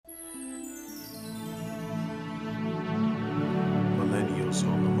Millennials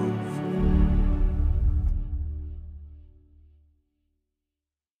on the Move.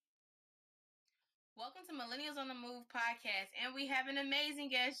 Welcome to Millennials on the Move podcast, and we have an amazing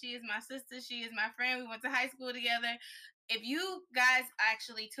guest. She is my sister. She is my friend. We went to high school together. If you guys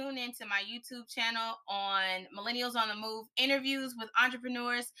actually tune into my YouTube channel on Millennials on the Move interviews with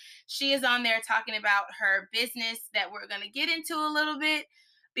entrepreneurs, she is on there talking about her business that we're going to get into a little bit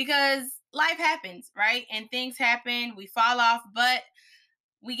because life happens, right? And things happen. We fall off, but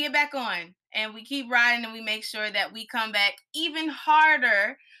we get back on and we keep riding, and we make sure that we come back even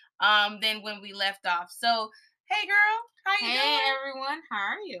harder than when we left off. So, hey girl, how you doing? Hey everyone, how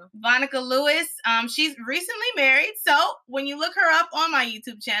are you? Vonica Lewis, she's recently married. So when you look her up on my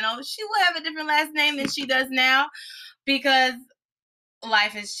YouTube channel, she will have a different last name than she does now because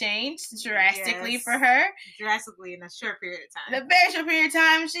life has changed drastically for her. Drastically in a short period of time. The very short period of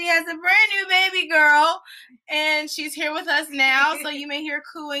time. She has a brand new baby girl, and she's here with us now. So you may hear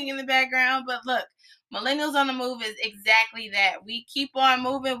cooing in the background, but look, Millennials on the Move is exactly that. We keep on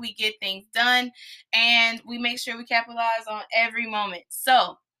moving, we get things done, and we make sure we capitalize on every moment.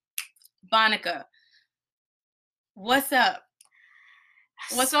 So, Vonica, what's up?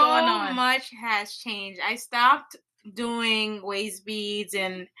 What's going on? So much has changed. I stopped doing waist beads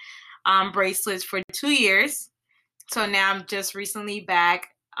and bracelets for 2 years. So now I'm just recently back.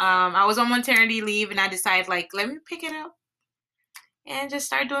 I was on maternity leave and I decided, let me pick it up and just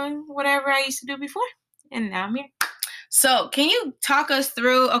start doing whatever I used to do before. And now I'm here. So can you talk us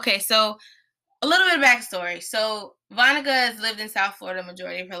through, so a little bit of backstory. So Vonica has lived in South Florida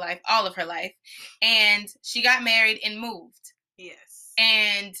majority of her life, all of her life, and she got married and moved. Yes.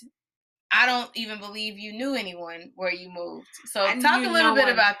 And I don't even believe you knew anyone where you moved. So talk a little bit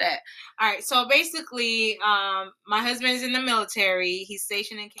about that. All right. So basically, my husband is in the military. He's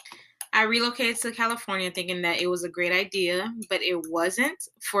stationed in I relocated to California thinking that it was a great idea, but it wasn't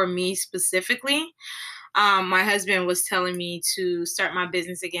for me specifically. My husband was telling me to start my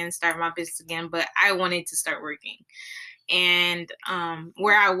business again, but I wanted to start working. And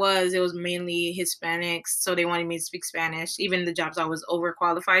where I was, it was mainly Hispanics, so they wanted me to speak Spanish. Even the jobs I was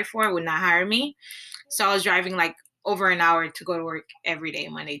overqualified for would not hire me. So I was driving over an hour to go to work every day,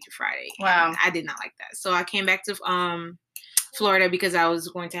 Monday through Friday. Wow. And I did not like that. So I came back to Florida because I was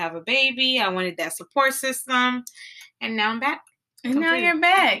going to have a baby. I wanted that support system. And now I'm back. And now you're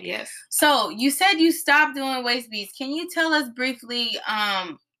back. Yes. So you said you stopped doing waist beads. Can you tell us briefly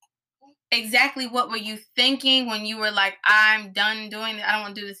exactly what were you thinking when you were like, I'm done doing it, I don't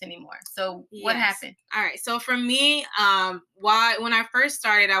want to do this anymore? So what happened? All right. So for me, when I first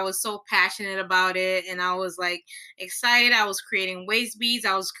started, I was so passionate about it, and I was excited. I was creating waist beads.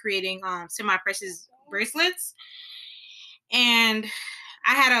 I was creating semi-precious bracelets, and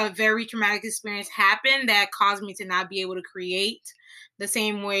I had a very traumatic experience happen that caused me to not be able to create the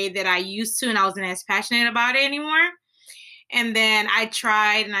same way that I used to, and I wasn't as passionate about it anymore. And then I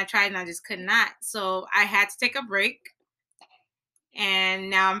tried and I just could not. So I had to take a break. And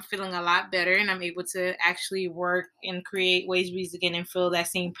now I'm feeling a lot better, and I'm able to actually work and create waist beads again and feel that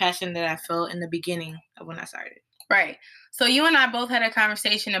same passion that I felt in the beginning of when I started. Right. So you and I both had a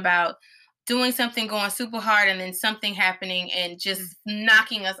conversation about doing something, going super hard, and then something happening and just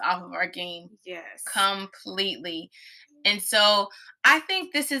knocking us off of our game. Yes. Completely. And so I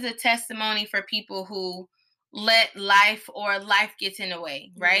think this is a testimony for people who let life gets in the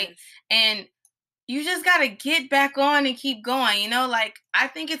way, right? Yes. And you just got to get back on and keep going. I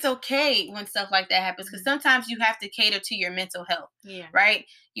think it's okay when stuff like that happens, because sometimes you have to cater to your mental health, right?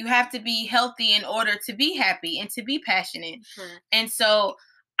 You have to be healthy in order to be happy and to be passionate. And so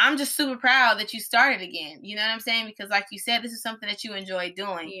I'm just super proud that you started again. You know what I'm saying? Because like you said, this is something that you enjoy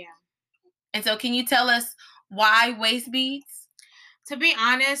doing. Yeah. And so can you tell us why waist beads? To be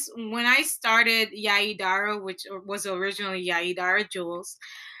honest, when I started Yaidara, which was originally Yaidara Jewels,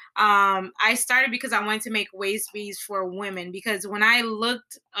 I started because I wanted to make waist beads for women. Because when I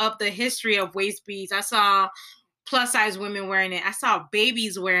looked up the history of waist beads, I saw plus size women wearing it. I saw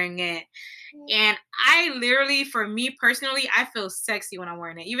babies wearing it. And I literally, for me personally, I feel sexy when I'm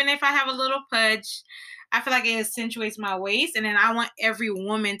wearing it. Even if I have a little pudge, I feel like it accentuates my waist. And then I want every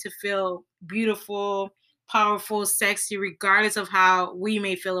woman to feel beautiful, powerful, sexy, regardless of how we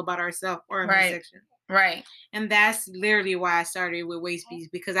may feel about ourselves or our midsection. Right. And that's literally why I started with waist beads,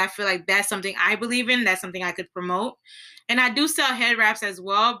 because I feel like that's something I believe in. That's something I could promote. And I do sell head wraps as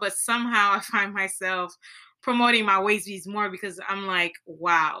well, but somehow I find myself promoting my waist beads more because I'm like,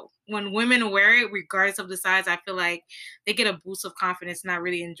 wow. When women wear it, regardless of the size, I feel like they get a boost of confidence, and I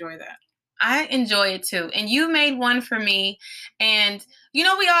really enjoy that. I enjoy it too. And you made one for me. And, you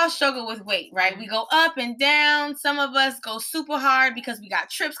know, we all struggle with weight, right? We go up and down. Some of us go super hard because we got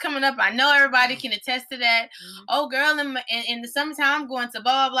trips coming up. I know everybody can attest to that. Oh, girl, in the summertime, I'm going to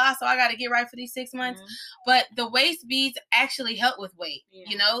blah, blah, blah. So I got to get right for these 6 months. But the waist beads actually help with weight.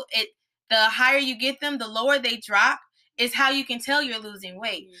 You know, the higher you get them, the lower they drop. Is how you can tell you're losing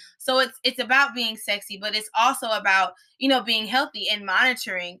weight. So it's about being sexy, but it's also about, you know, being healthy and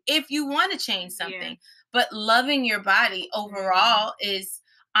monitoring if you want to change something. But loving your body overall is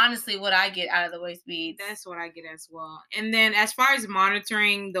honestly what I get out of the waist beads. That's what I get as well. And then as far as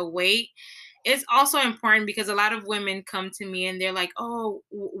monitoring the weight, it's also important because a lot of women come to me and they're like, oh,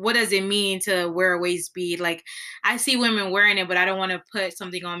 what does it mean to wear a waist bead? Like, I see women wearing it, but I don't want to put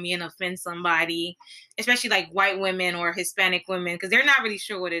something on me and offend somebody, especially like white women or Hispanic women, because they're not really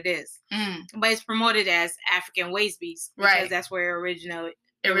sure what it is. But it's promoted as African waist beads because that's where it originated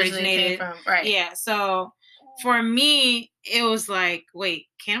came from. Right. Yeah. So for me, it was like, wait,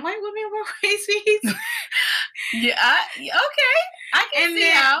 can white women wear waist beads? Okay. I can see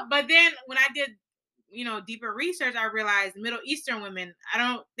how. But then when I did, you know, deeper research, I realized Middle Eastern women, I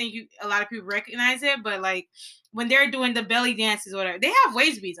don't think a lot of people recognize it, but like when they're doing the belly dances or whatever, they have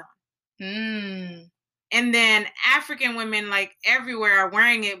waist beads on. And then African women, like everywhere, are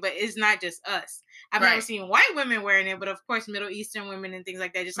wearing it, but it's not just us. I've never seen white women wearing it, but of course Middle Eastern women and things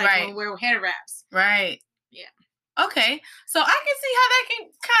like that, just like when we wear head wraps. Yeah. Okay, so I can see how that can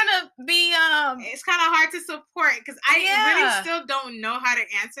kind of be. It's kind of hard to support because I really still don't know how to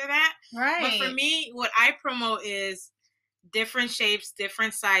answer that. But for me, what I promote is different shapes,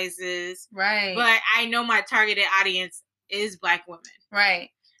 different sizes. But I know my targeted audience is Black women.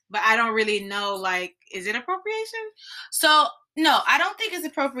 But I don't really know, like, is it appropriation? So no, I don't think it's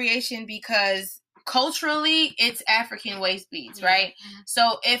appropriation because culturally it's African waist beads, right?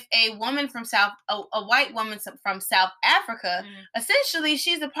 So if a woman from a white woman from South Africa, essentially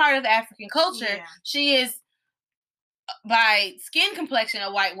she's a part of the African culture. She is by skin complexion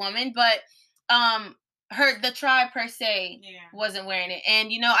a white woman, but the tribe per se wasn't wearing it.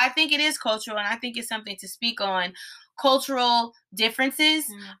 And, you know, I think it is cultural, and I think it's something to speak on. Cultural differences,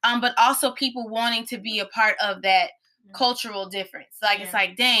 but also people wanting to be a part of that cultural difference. Like, it's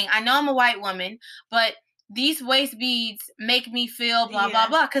like, dang, I know I'm a white woman, but these waist beads make me feel blah, blah,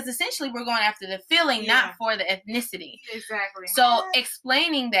 blah. Because essentially we're going after the feeling, not for the ethnicity. Exactly. So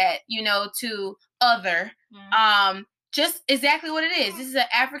explaining that, you know, to other, just exactly what it is. This is an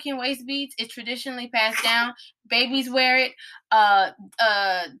African waist beads. It's traditionally passed down. Babies wear it.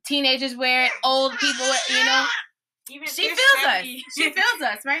 Teenagers wear it. Old people wear it, you know. She feels us. She feels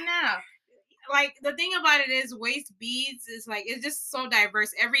us right now. Like, the thing about it is waist beads is like, it's just so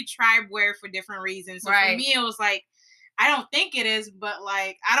diverse. Every tribe wear it for different reasons. So for me, it was like, I don't think it is, but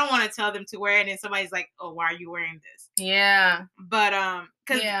like, I don't want to tell them to wear it. And somebody's like, oh, why are you wearing this? But,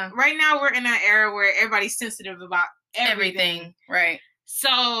 because right now we're in an era where everybody's sensitive about everything.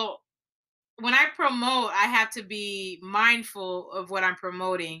 So when I promote, I have to be mindful of what I'm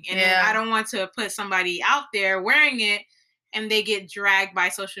promoting. And then I don't want to put somebody out there wearing it and they get dragged by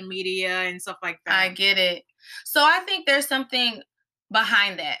social media and stuff like that. I get it. So I think there's something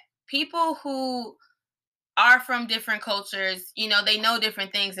behind that. People who are from different cultures, you know, they know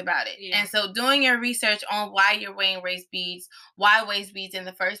different things about it. And so doing your research on why you're wearing waist beads, why waist beads in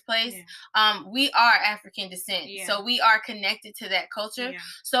the first place, we are African descent. So we are connected to that culture.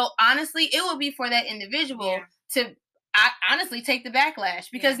 So honestly, it will be for that individual to honestly take the backlash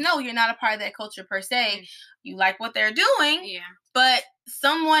because no, you're not a part of that culture per se. You like what they're doing, but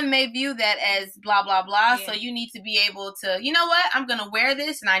someone may view that as blah, blah, blah. So you need to be able to, you know what, I'm going to wear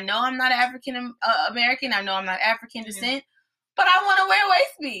this. And I know I'm not African American. I know I'm not African descent, but I want to wear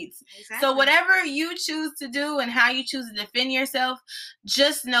waist beads. So whatever you choose to do and how you choose to defend yourself,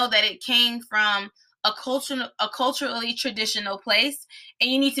 just know that it came from a culturally traditional place,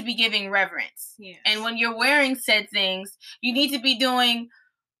 and you need to be giving reverence. And when you're wearing said things, you need to be doing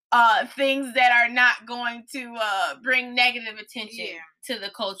things that are not going to bring negative attention to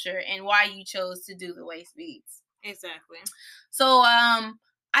the culture and why you chose to do the waist beads. So I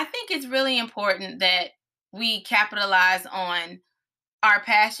think it's really important that we capitalize on our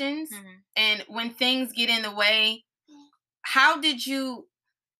passions, and when things get in the way, how did you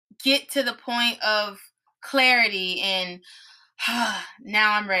get to the point of clarity and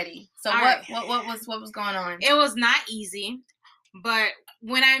now I'm ready? So what was going on? It was not easy, but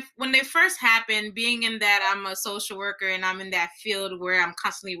when they first happened, being in that I'm a social worker and I'm in that field where I'm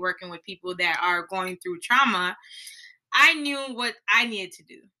constantly working with people that are going through trauma, I knew what I needed to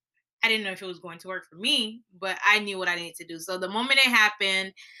do. I didn't know if it was going to work for me, but I knew what I needed to do. So the moment it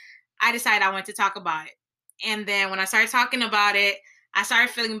happened, I decided I wanted to talk about it. And then when I started talking about it, I started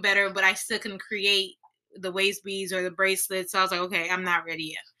feeling better, but I still couldn't create the waist beads or the bracelets. So I was like, okay, I'm not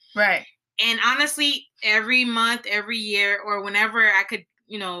ready yet. Right. And honestly, every month, every year, or whenever I could,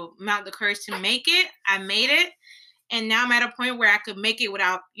 mount the courage to make it, I made it. And now I'm at a point where I could make it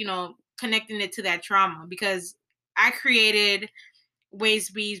without, connecting it to that trauma, because I created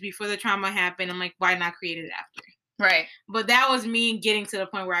waist beads before the trauma happened. I'm like, why not create it after? Right. But that was me getting to the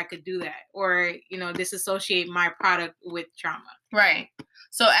point where I could do that, or, disassociate my product with trauma. Right.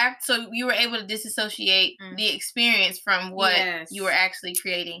 So you were able to disassociate the experience from what you were actually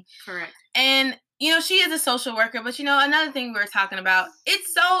creating. Correct. And, she is a social worker, but, another thing we were talking about,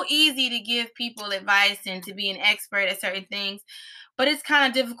 it's so easy to give people advice and to be an expert at certain things, but it's kind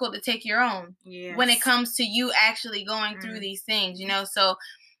of difficult to take your own when it comes to you actually going through these things, So,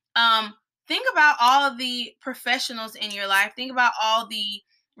 think about all of the professionals in your life. Think about all the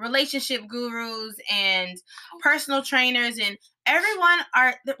relationship gurus and personal trainers, and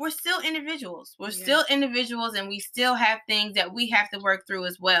we're still individuals. We're still individuals, and we still have things that we have to work through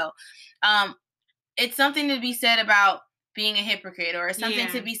as well. It's something to be said about being a hypocrite, or something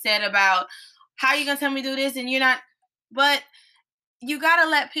to be said about how you gonna tell me to do this and you're not. But you gotta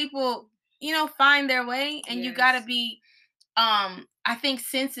let people, find their way, and you gotta be, I think,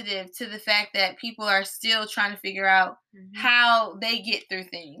 sensitive to the fact that people are still trying to figure out how they get through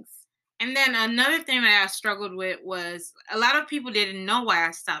things. And then another thing that I struggled with was a lot of people didn't know why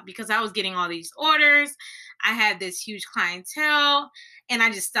I stopped, because I was getting all these orders. I had this huge clientele, and I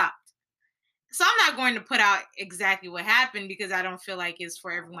just stopped. So I'm not going to put out exactly what happened, because I don't feel like it's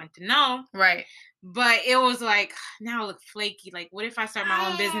for everyone to know. Right. But it was like, now I look flaky. Like, what if I start my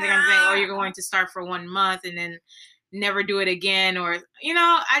own business? They're going to say, oh, you're going to start for 1 month and then never do it again. Or,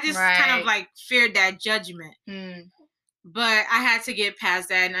 I just kind of like feared that judgment. But I had to get past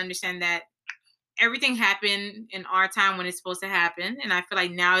that and understand that everything happened in our time when it's supposed to happen. And I feel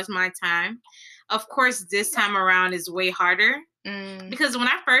like now is my time. Of course, this time around is way harder. Because when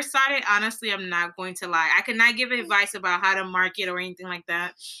I first started, honestly, I'm not going to lie, I could not give advice about how to market or anything like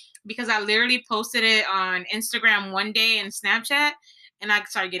that, because I literally posted it on Instagram one day and Snapchat, and I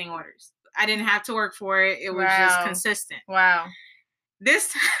started getting orders. I didn't have to work for it. It was just consistent. Wow.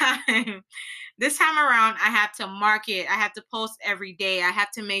 This time around, I have to market. I have to post every day. I have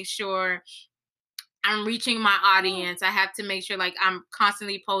to make sure I'm reaching my audience. I have to make sure like I'm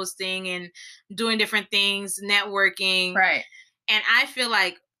constantly posting and doing different things, networking. Right. And I feel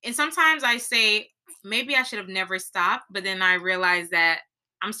like, and sometimes I say, maybe I should have never stopped, but then I realize that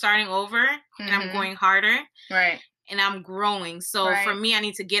I'm starting over and I'm going harder. Right. And I'm growing. So for me, I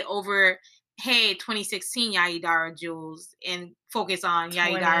need to get over, hey, 2016 Yaidara Jules, and focus on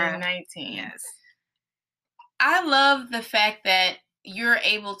Yaidara 2019. Yes. I love the fact that you're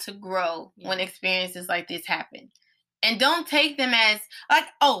able to grow when experiences like this happen. And don't take them as like,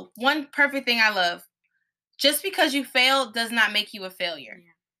 oh, one perfect thing I love. Just because you failed does not make you a failure.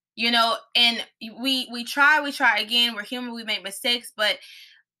 And we try again. We're human, we make mistakes, but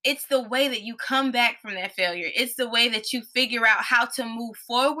it's the way that you come back from that failure. It's the way that you figure out how to move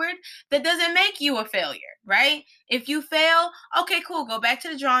forward that doesn't make you a failure, right? If you fail, okay, cool. Go back to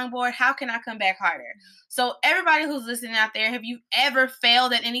the drawing board. How can I come back harder? So everybody who's listening out there, have you ever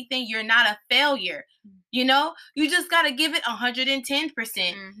failed at anything? You're not a failure. You just got to give it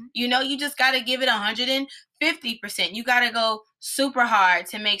 110%. You just got to give it 150%. You got to go super hard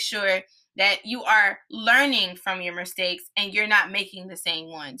to make sure that you are learning from your mistakes and you're not making the same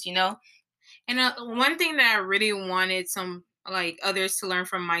ones, And one thing that I really wanted some like others to learn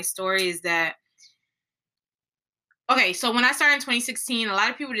from my story is that, okay, so when I started in 2016, a lot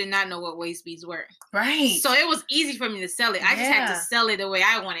of people did not know what waist beads were. Right. So it was easy for me to sell it. I just had to sell it the way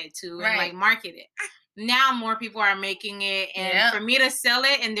I wanted to and like market it. Now more people are making it, and for me to sell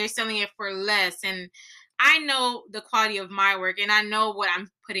it, and they're selling it for less, and I know the quality of my work, and I know what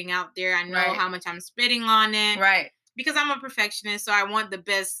I'm putting out there. I know how much I'm spitting on it. Right. Because I'm a perfectionist, so I want the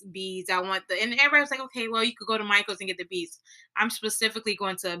best beads. And everybody's like, okay, well, you could go to Michael's and get the beads. I'm specifically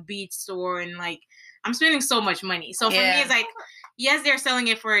going to a bead store, and like, I'm spending so much money. So for me, it's like, yes, they're selling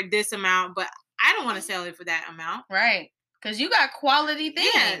it for this amount, but I don't want to sell it for that amount. Right. Because you got quality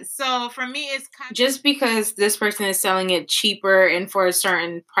things. Yeah. So for me, it's kind of just because this person is selling it cheaper and for a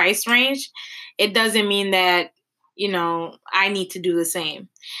certain price range, it doesn't mean that, I need to do the same.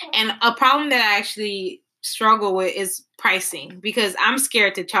 And a problem that I actually struggle with is pricing, because I'm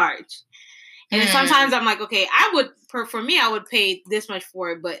scared to charge. And sometimes I'm like, okay, I would pay this much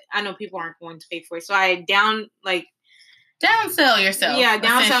for it, but I know people aren't going to pay for it. So I downsell yourself. Yeah,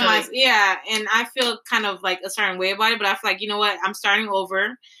 downsell myself. Yeah, and I feel kind of like a certain way about it, but I feel like, you know what? I'm starting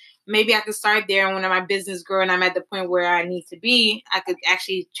over. maybe I could start there, and when my business grow and I'm at the point where I need to be, I could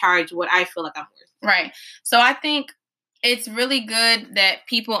actually charge what I feel like I'm worth. Right. So I think it's really good that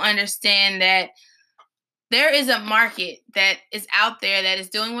people understand that there is a market that is out there that is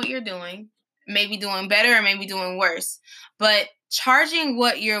doing what you're doing, maybe doing better or maybe doing worse. But charging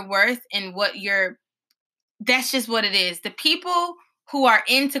what you're worth and that's just what it is. The people who are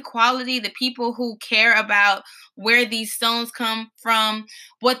into quality, the people who care about where these stones come from,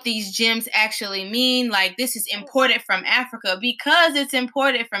 what these gems actually mean, like this is imported from Africa, because it's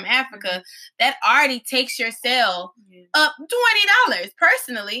imported from Africa, that already takes your sale up $20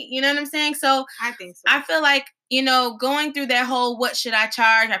 personally. You know what I'm saying? So I think so. I feel like, going through that whole what should I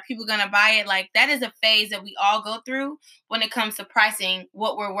charge? Are people going to buy it? Like that is a phase that we all go through when it comes to pricing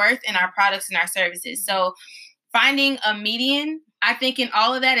what we're worth in our products and our services. So finding a median, I think in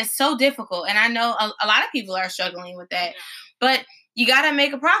all of that is so difficult. And I know a lot of people are struggling with that. But you got to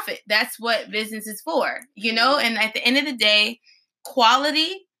make a profit. That's what business is for, And at the end of the day,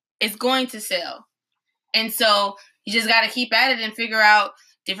 quality is going to sell. And so you just got to keep at it and figure out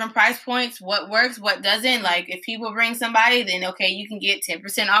different price points, what works, what doesn't. Like if people bring somebody, then okay, you can get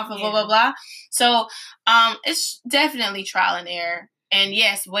 10% off of blah, blah, blah. So it's definitely trial and error. And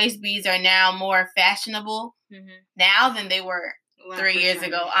yes, waist beads are now more fashionable now than they were 3 years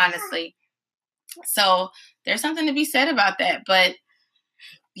ago, honestly. So there's something to be said about that. But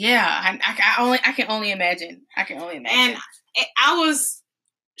yeah, I can only imagine. And I was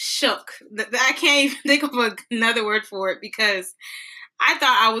shook. I can't even think of another word for it, because I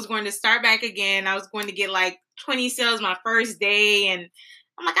thought I was going to start back again. I was going to get like 20 sales my first day, and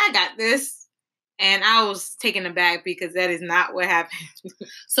I'm like, I got this. And I was taken aback because that is not what happened.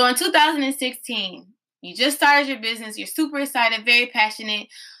 So in 2016, you just started your business. You're super excited, very passionate.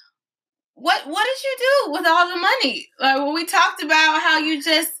 What did you do with all the money? Like when we talked about how you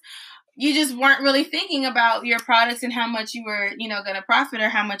just weren't really thinking about your products and how much you were, going to profit or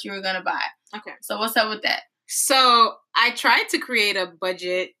how much you were going to buy. Okay. So what's up with that? So I tried to create a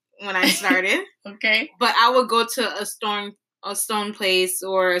budget when I started. Okay. But I would go to a stone place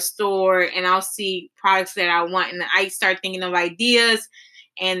or a store, and I'll see products that I want, and I start thinking of ideas,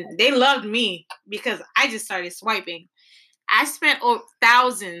 and they loved me because I just started swiping. I spent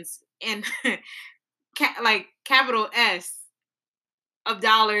thousands in like capital S of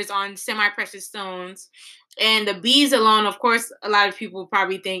dollars on semi-precious stones. And the beads alone, of course, a lot of people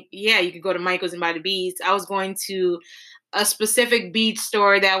probably think, yeah, you could go to Michael's and buy the beads. I was going to a specific bead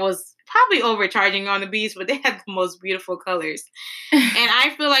store that was probably overcharging on the beads, but they had the most beautiful colors. And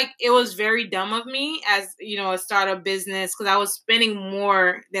I feel like it was very dumb of me as, a startup business, because I was spending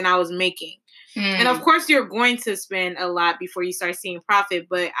more than I was making. And of course, you're going to spend a lot before you start seeing profit,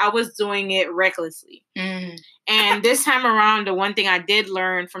 but I was doing it recklessly. And this time around, the one thing I did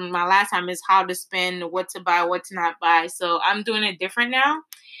learn from my last time is how to spend, what to buy, what to not buy. So I'm doing it different now.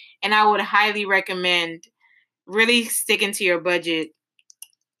 And I would highly recommend really sticking to your budget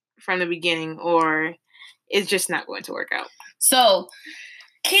from the beginning, or it's just not going to work out. So,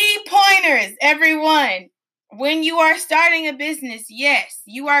 key pointers, everyone. When you are starting a business, yes,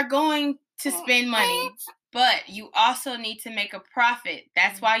 you are going to spend money, but you also need to make a profit.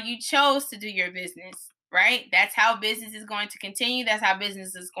 That's why you chose to do your business, right? That's how business is going to continue. That's how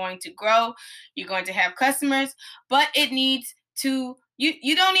business is going to grow. You're going to have customers, but it needs to,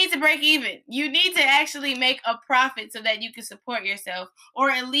 you don't need to break even. You need to actually make a profit so that you can support yourself, or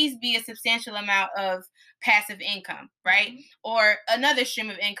at least be a substantial amount of passive income, right? Or another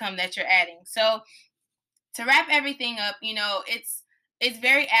stream of income that you're adding. So to wrap everything up, it's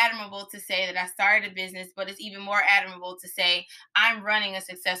very admirable to say that I started a business, but it's even more admirable to say I'm running a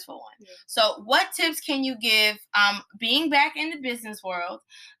successful one. Yeah. So what tips can you give, being back in the business world?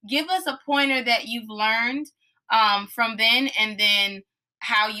 Give us a pointer that you've learned from then, and then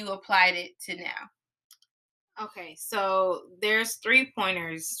how you applied it to now. Okay, so there's 3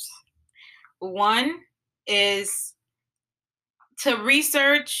 pointers. One is to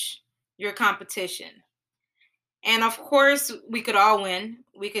research your competition. And of course, we could all win.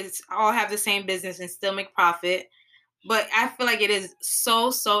 We could all have the same business and still make profit. But I feel like it is so,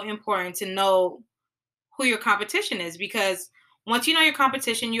 so important to know who your competition is, because once you know your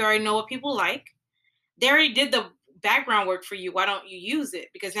competition, you already know what people like. They already did the background work for you. Why don't you use it?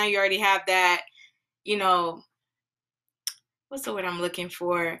 Because now you already have that, what's the word I'm looking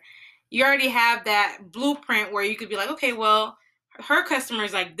for? You already have that blueprint where you could be like, okay, well, her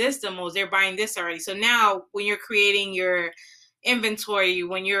customers like this the most. They're buying this already. So now when you're creating your inventory,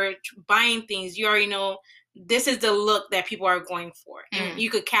 when you're buying things, you already know this is the look that people are going for. And you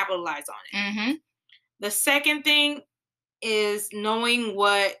could capitalize on it. The second thing is knowing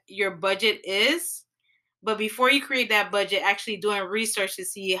what your budget is. But before you create that budget, actually doing research to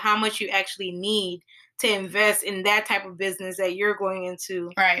see how much you actually need to invest in that type of business that you're going into.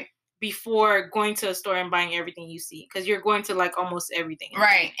 Right. Before going to a store and buying everything you see. Because you're going to like almost everything.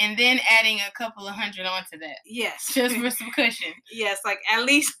 Right. And then adding a couple of $100 onto that. Yes. Just for some cushion. Yes, like at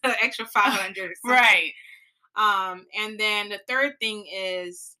least an extra $500. Right. And then the third thing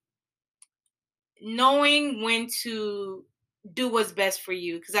is knowing when to do what's best for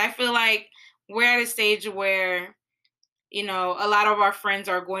you. Because I feel like we're at a stage where, you know, a lot of our friends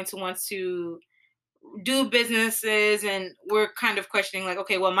are going to want to do businesses, and we're kind of questioning like,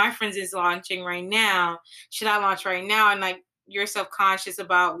 okay, well, my friends is launching right now. Should I launch right now? And like, you're self-conscious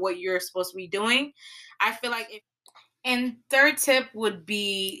about what you're supposed to be doing. I feel like and third tip would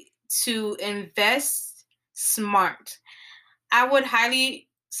be to invest smart. I would highly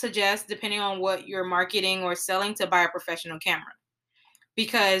suggest, depending on what you're marketing or selling, to buy a professional camera.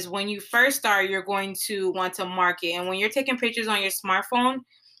 Because when you first start, you're going to want to market. And when you're taking pictures on your smartphone,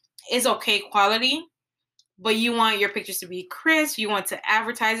 it's okay quality, but you want your pictures to be crisp. You want to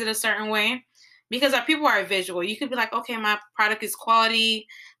advertise it a certain way. Because our people are visual. You could be like, okay, my product is quality.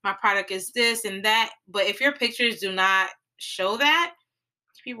 My product is this and that. But if your pictures do not show that,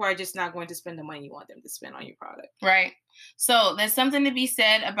 people are just not going to spend the money you want them to spend on your product. Right. So there's something to be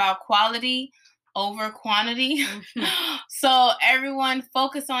said about quality over quantity. Mm-hmm. So everyone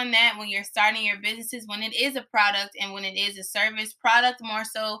focus on that when you're starting your businesses, when it is a product and when it is a service. Product more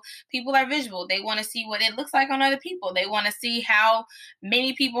so, people are visual. They want to see what it looks like on other people. They want to see how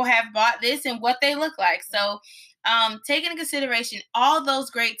many people have bought this and what they look like. So take into consideration all those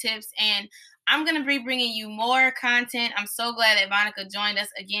great tips, and I'm going to be bringing you more content. I'm so glad that Vonica joined us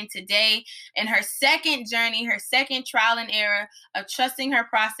again today in her second journey, her second trial and error of trusting her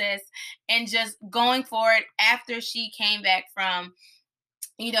process and just going for it after she came back from,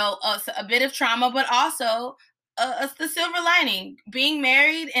 you know, a bit of trauma, but also the silver lining, being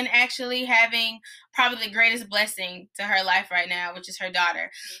married and actually having probably the greatest blessing to her life right now, which is her daughter.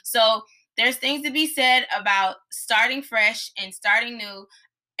 So there's things to be said about starting fresh and starting new,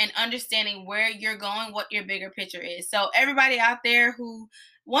 and understanding where you're going, what your bigger picture is. So everybody out there who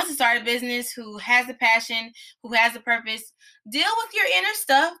wants to start a business, who has a passion, who has a purpose, deal with your inner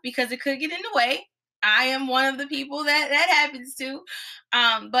stuff because it could get in the way. I am one of the people that happens to.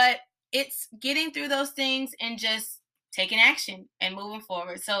 But it's getting through those things and just taking action and moving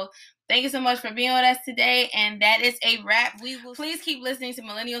forward. So thank you so much for being with us today. And that is a wrap. Please keep listening to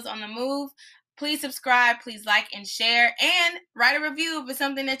Millennials on the Move. Please subscribe, please like and share, and write a review if it's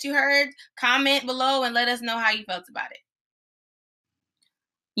something that you heard. Comment below and let us know how you felt about it.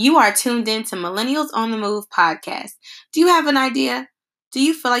 You are tuned in to Millennials on the Move podcast. Do you have an idea? Do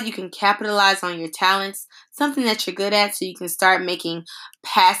you feel like you can capitalize on your talents, something that you're good at so you can start making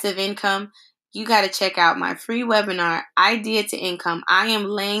passive income? You got to check out my free webinar, Idea to Income. I am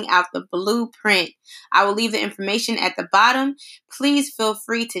laying out the blueprint. I will leave the information at the bottom. Please feel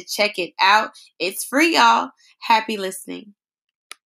free to check it out. It's free, y'all. Happy listening.